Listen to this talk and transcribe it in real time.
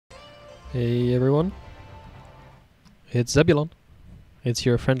Hey everyone, it's Zebulon. It's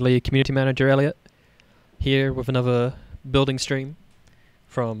your friendly community manager Eliot, here with another building stream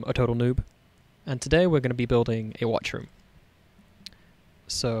from a total noob. And today we're going to be building a watchroom.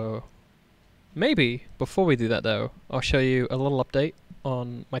 So maybe before we do that though, I'll show you a little update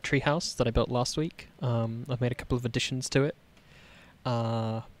on my treehouse that I built last week. I've made a couple of additions to it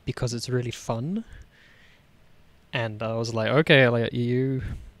because it's really fun. And I was like, okay Eliot, you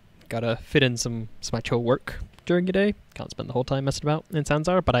gotta fit in some actual work during your day. Can't spend the whole time messing about in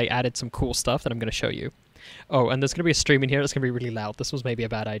Sansar, but I added some cool stuff that I'm gonna show you. Oh, and there's gonna be a stream in here that's gonna be really loud. This was maybe a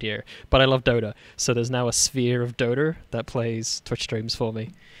bad idea, but I love Dota, so there's now a sphere of Dota that plays Twitch streams for me.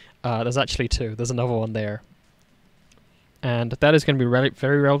 There's actually two. There's another one there. And that is gonna be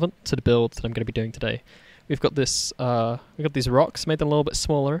very relevant to the build that I'm gonna be doing today. We've got this, we've got these rocks, made them a little bit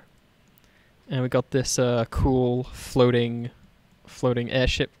smaller. And we got this cool floating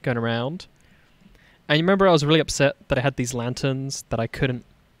airship going around. And you remember I was really upset that I had these lanterns that I couldn't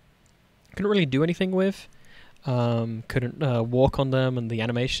really do anything with. Couldn't walk on them, and the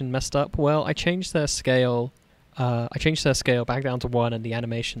animation messed up. Well, I changed their scale. Back down to 1, and the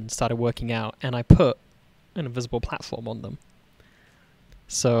animation started working out. And I put an invisible platform on them.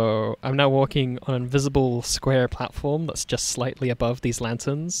 So I'm now walking on an invisible square platform that's just slightly above these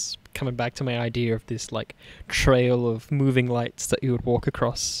lanterns, coming back to my idea of this like trail of moving lights that you would walk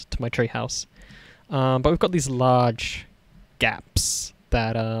across to my treehouse. But we've got these large gaps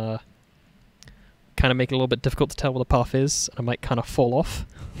that kind of make it a little bit difficult to tell where the path is. I might kind of fall off.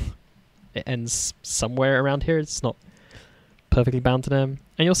 It ends somewhere around here. It's not perfectly bound to them.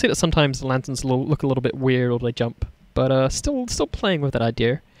 And you'll see that sometimes the lanterns look a little bit weird or they jump. But still playing with that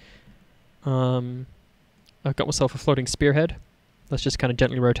idea. I've got myself a floating spearhead that's just kind of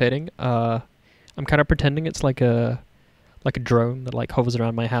gently rotating. I'm kind of pretending it's like a drone that like hovers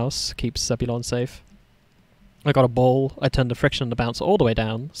around my house, keeps Zebulon safe. I got a bowl. I turned the friction and the bounce all the way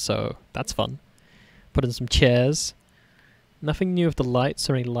down, so that's fun. Put in some chairs. Nothing new with the lights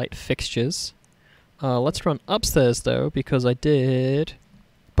or any light fixtures. Let's run upstairs though, because I did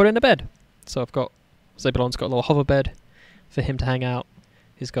put in a bed. So I've got Zebulon's got a little hover bed for him to hang out.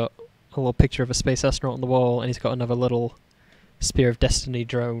 He's got a little picture of a space astronaut on the wall, and he's got another little Spear of Destiny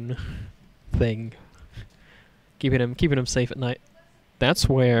drone thing, keeping him safe at night. That's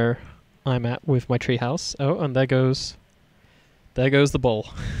where I'm at with my treehouse. Oh, and there goes the bowl.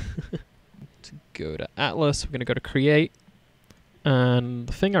 To go to Atlas, we're gonna go to Create, and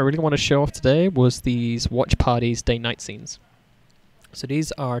the thing I really want to show off today was these watch parties day-night scenes. So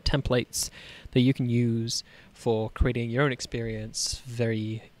these are templates that you can use for creating your own experience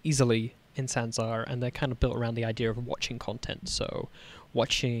very easily in Sansar, and they're kind of built around the idea of watching content. So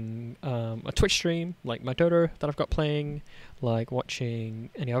watching a Twitch stream like my Dota that I've got playing, like watching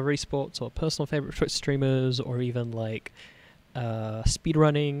any other esports or personal favorite Twitch streamers, or even like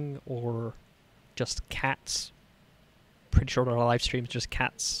speedrunning or just cats. Pretty sure our live stream is just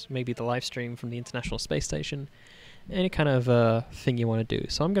cats, maybe the live stream from the International Space Station. Any kind of thing you want to do.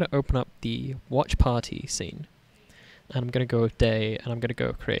 So I'm going to open up the watch party scene, and I'm going to go with day, and I'm going to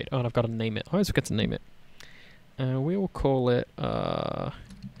go create. Oh, and I've got to name it. I always forget to name it. We will call it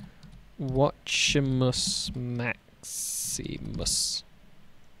Watchimus Maximus.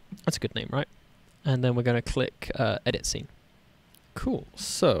 That's a good name, right? And then we're going to click edit scene. Cool.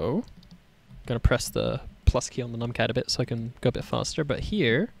 So I'm going to press the plus key on the numpad a bit so I can go a bit faster. But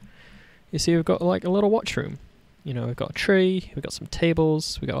here, you see we've got like a little watch room. You know, we've got a tree, we've got some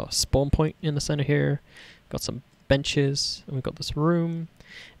tables, we've got a spawn point in the center here, we've got some benches, and we've got this room,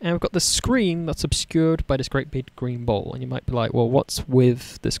 and we've got this screen that's obscured by this great big green bowl. And you might be like, well, what's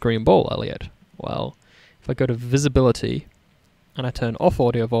with this green bowl, Eliot? Well, if I go to visibility, and I turn off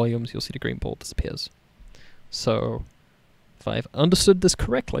audio volumes, you'll see the green bowl disappears. So, if I've understood this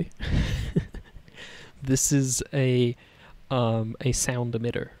correctly, this is a sound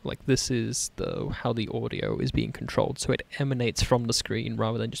emitter. Like this is how the audio is being controlled, so it emanates from the screen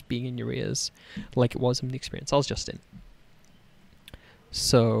rather than just being in your ears like it was in the experience I was just in.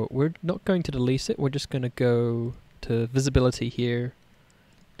 So we're not going to delete it, we're just going to go to visibility here,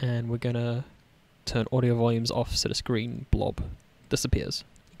 and we're going to turn audio volumes off so this green blob disappears.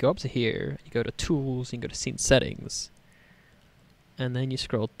 You go up to here, you go to tools, you can go to scene settings, and then you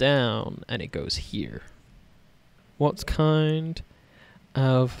scroll down and it goes here. What kind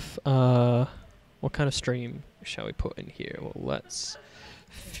of stream shall we put in here? Well, let's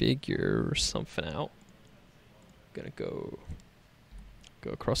figure something out. Gonna go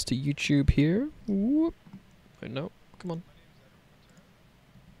across to YouTube here. Whoop. Wait, no, come on.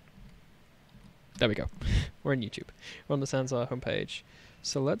 There we go. We're in YouTube. We're on the Sansar homepage.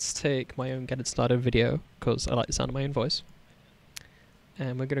 So let's take my own Get It Started video, because I like the sound of my own voice.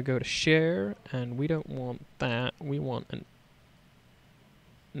 And we're going to go to share, and we don't want that. We want an...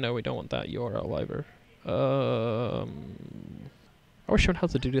 No, we don't want that URL either. I was shown how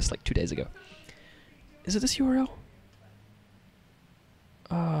to do this like 2 days ago. Is it this URL?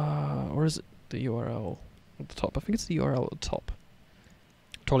 Or is it the URL at the top? I think it's the URL at the top.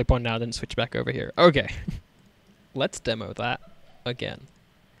 Totally point now, then switch back over here. Okay. Let's demo that again.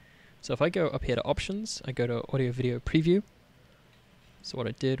 So if I go up here to options, I go to audio video preview. So what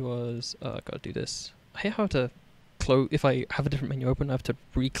I did was, gotta do this. I hate how to close, if I have a different menu open, I have to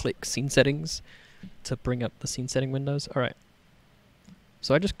re-click scene settings to bring up the scene setting windows. Alright.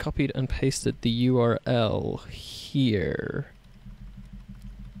 So I just copied and pasted the URL here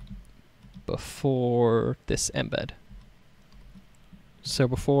before this embed. So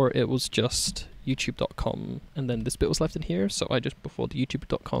before it was just youtube.com and then this bit was left in here, so I just before the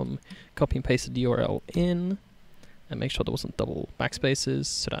youtube.com copy and pasted the URL in and make sure there wasn't double backspaces,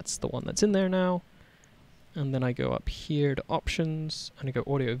 so that's the one that's in there now. And then I go up here to options and I go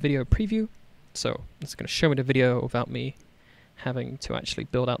audio video preview. So it's going to show me the video without me having to actually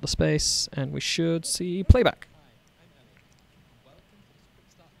build out the space, and we should see playback.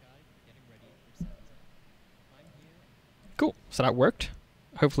 Cool, so that worked.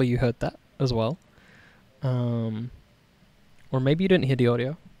 Hopefully you heard that as well. Or maybe you didn't hear the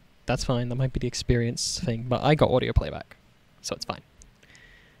audio. That's fine, that might be the experience thing, but I got audio playback, so it's fine.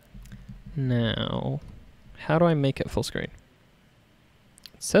 Now, how do I make it full screen?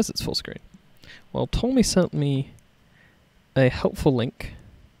 It says it's full screen. Well, Tommy sent me a helpful link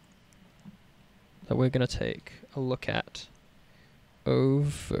that we're going to take a look at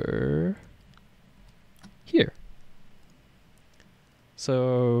over here.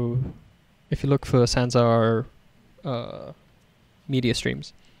 So if you look for Sansar media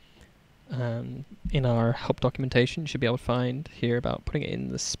streams, in our help documentation you should be able to find here about putting it in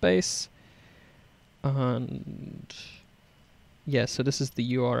the space. And yeah, so this is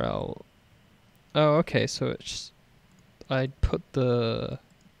the URL. Oh, okay, so it's I put the...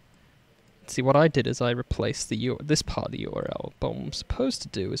 See, what I did is I replaced the this part of the URL, but what I'm supposed to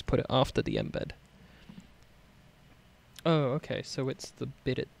do is put it after the embed. Oh, okay, so it's the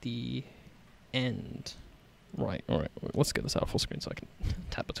bit at the end. Right, alright, let's get this out full screen so I can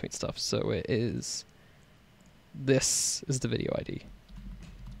tap between stuff. So it is... This is the video ID.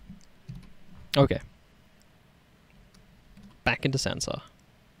 Okay. Back into Sansar.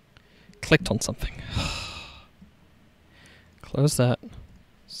 Clicked on something. Close that.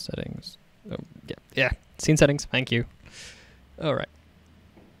 Settings. Oh, yeah. Scene settings. Thank you. All right.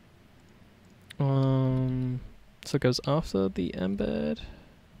 So it goes after the embed.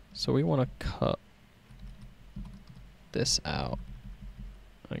 So we want to cut this out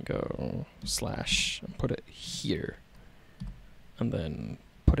and go slash and put it here, and then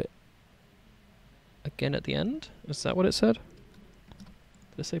put it again at the end. Is that what it said?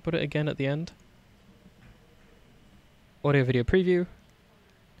 Did it say put it again at the end? Audio video preview.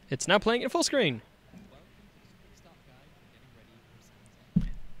 It's now playing in full screen.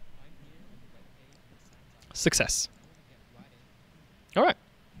 Success. Alright,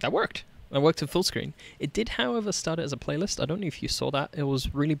 that worked. That worked in full screen. It did, however, start it as a playlist. I don't know if you saw that. It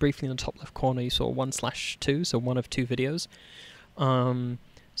was really briefly in the top left corner. You saw 1/2, so one of two videos.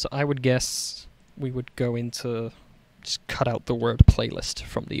 So I would guess we would go into... just cut out the word playlist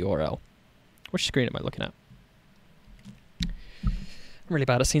from the URL. Which screen am I looking at? I'm really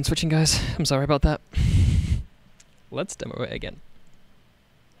bad at scene switching, guys. I'm sorry about that. Let's demo it again.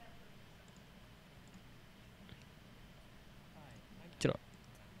 Do you know?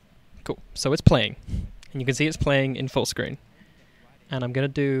 Cool. So it's playing. And you can see it's playing in full screen. And I'm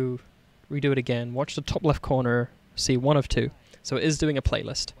going to redo it again. Watch the top left corner, see 1/2. So it is doing a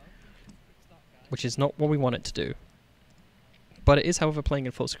playlist, which is not what we want it to do. But it is, however, playing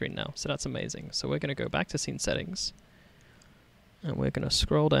in full screen now, so that's amazing. So we're going to go back to scene settings, and we're going to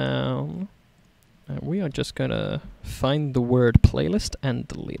scroll down, and we are just going to find the word playlist and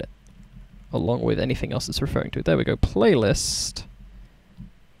delete it, along with anything else it's referring to. There we go, playlist,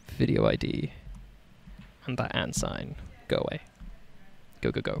 video ID, and that and sign. Go away.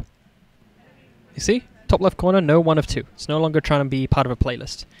 Go, go, go. You see? Top left corner, no 1/2. It's no longer trying to be part of a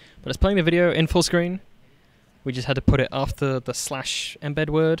playlist, but it's playing the video in full screen. We just had to put it after the slash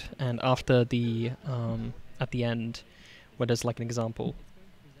embed word and after the, at the end, where there's like an example.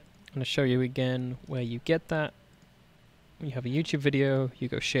 I'm going to show you again where you get that. When you have a YouTube video, you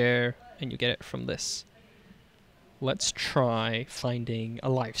go share, and you get it from this. Let's try finding a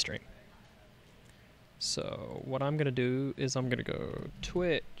live stream. So what I'm gonna do is I'm gonna go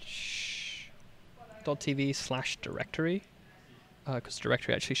twitch.tv/directory, because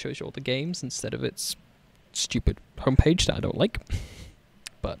directory actually shows you all the games instead of its stupid homepage that I don't like.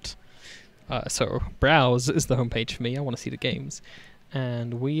 But so browse is the homepage for me. I want to see the games,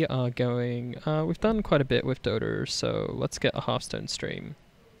 and we are going. We've done quite a bit with Dota, so let's get a Hearthstone stream.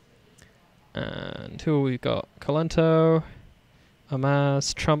 And who we've got? Colento,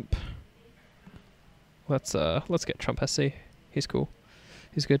 Amaz, Trump. Let's get Trump SC. He's cool.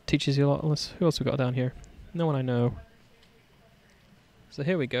 He's good. Teaches you a lot. Who else we got down here? No one I know. So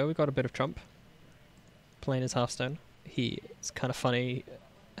here we go. We got a bit of Trump playing his Hearthstone. It's kind of funny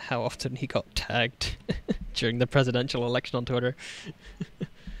how often he got tagged during the presidential election on Twitter.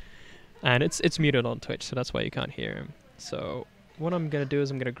 And it's muted on Twitch, so that's why you can't hear him. So what I'm going to do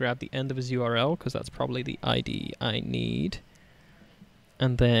is I'm going to grab the end of his URL, because that's probably the ID I need.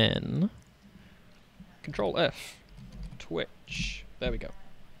 And then Control F, Twitch. There we go.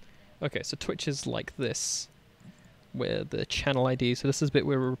 Okay, so Twitch is like this, where the channel ID, so this is the bit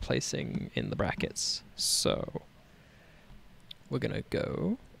where we're replacing in the brackets. So we're going to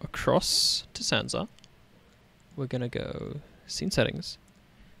go across to Sansar. We're going to go scene settings.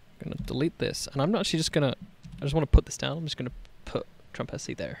 I'm going to delete this. And I'm not actually just going to, I just want to put this down. I'm just going to put Trump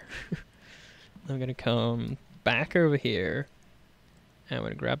SC there. I'm going to come back over here, and I'm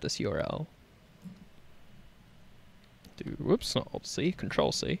going to grab this URL. Whoops, not Alt-C,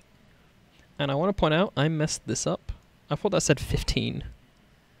 Control-C. And I want to point out, I messed this up. I thought that said 15.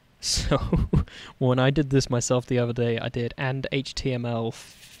 So, when I did this myself the other day, I did and HTML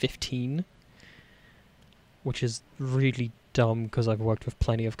 15. Which is really dumb, because I've worked with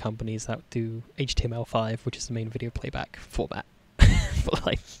plenty of companies that do HTML5, which is the main video playback format for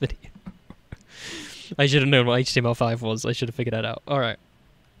live video. I should have known what HTML5 was. I should have figured that out. Alright.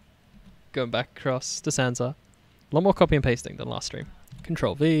 Going back across to Sansar. A lot more copy and pasting than last stream.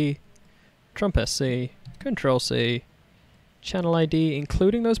 Control V, Trump SC, Control C, channel ID,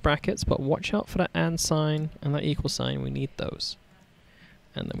 including those brackets, but watch out for that and sign and that equal sign. We need those.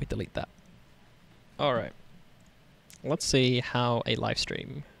 And then we delete that. Alright. Let's see how a live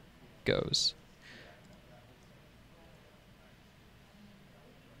stream goes.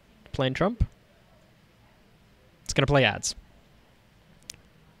 Playing Trump. It's going to play ads.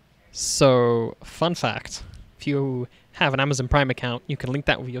 So, fun fact. If you have an Amazon Prime account, you can link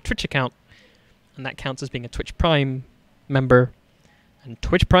that with your Twitch account, and that counts as being a Twitch Prime member, and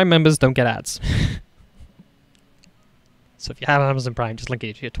Twitch Prime members don't get ads. So if you have Amazon Prime, just link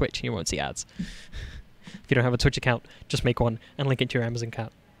it to your Twitch and you won't see ads. If you don't have a Twitch account, just make one and link it to your Amazon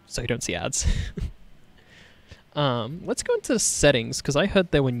account so you don't see ads. Let's go into settings, because I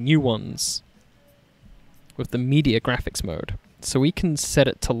heard there were new ones with the media graphics mode. So we can set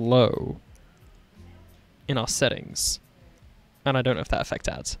it to low in our settings, and I don't know if that affects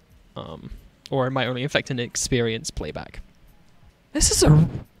ads, or it might only affect an experience playback. This is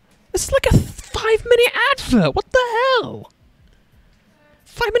like a 5-minute advert. What the hell?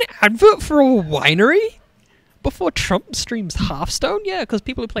 5-minute advert for a winery before Trump streams Hearthstone? Yeah, because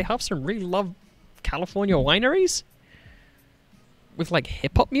people who play Hearthstone really love California wineries with like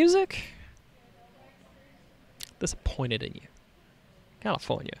hip hop music. Disappointed in you,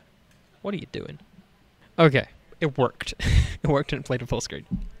 California. What are you doing? Okay, it worked. It worked and it played a full screen.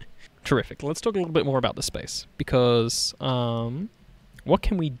 Terrific. Let's talk a little bit more about the space, because what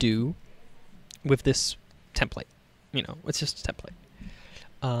can we do with this template? You know, it's just a template.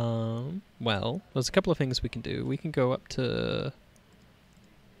 Well, there's a couple of things we can do. We can go up to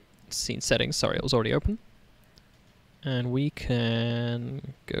scene settings. Sorry, it was already open. And we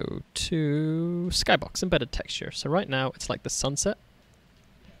can go to skybox, embedded texture. So right now it's like the sunset,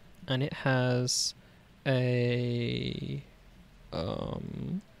 and it has a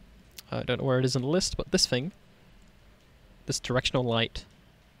I don't know where it is in the list, but this thing, this directional light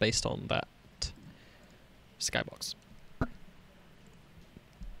based on that skybox.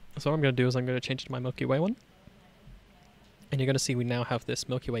 So what I'm going to do is I'm going to change it to my Milky Way one. And you're going to see we now have this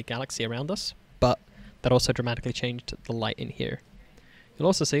Milky Way galaxy around us, but that also dramatically changed the light in here. You'll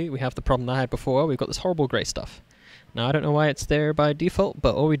also see we have the problem I had before. We've got this horrible grey stuff. Now I don't know why it's there by default,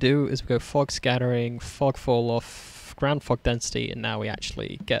 but all we do is we go fog scattering, fog fall off, ground fog density, and now we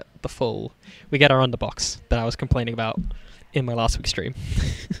actually get the full, we get our underbox that I was complaining about in my last week's stream.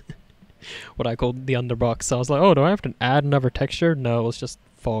 What I called the underbox. So I was like, oh, do I have to add another texture? No, it's just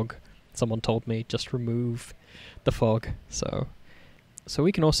fog. Someone told me just remove the fog. So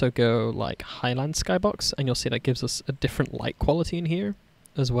we can also go like Highland Skybox, and you'll see that gives us a different light quality in here,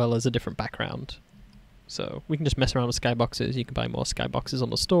 as well as a different background. So we can just mess around with skyboxes. You can buy more skyboxes on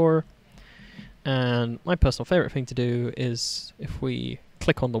the store. And my personal favorite thing to do is if we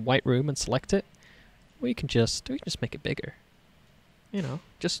click on the white room and select it, we can just make it bigger. You know,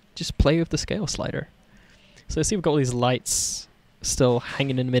 just play with the scale slider. So see, we've got all these lights still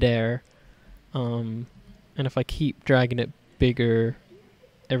hanging in midair, and if I keep dragging it bigger,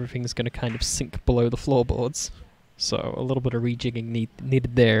 everything's going to kind of sink below the floorboards. So a little bit of rejigging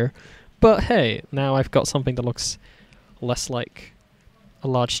needed there. But hey, now I've got something that looks less like a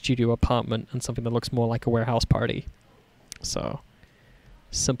large studio apartment and something that looks more like a warehouse party. So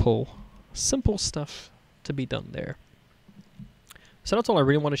simple stuff to be done there. So that's all I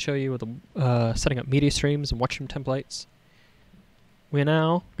really want to show you with the setting up media streams and watchroom templates. We're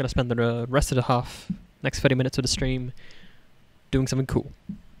now going to spend the rest of the next 30 minutes of the stream doing something cool.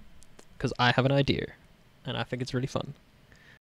 Because I have an idea, and I think it's really fun.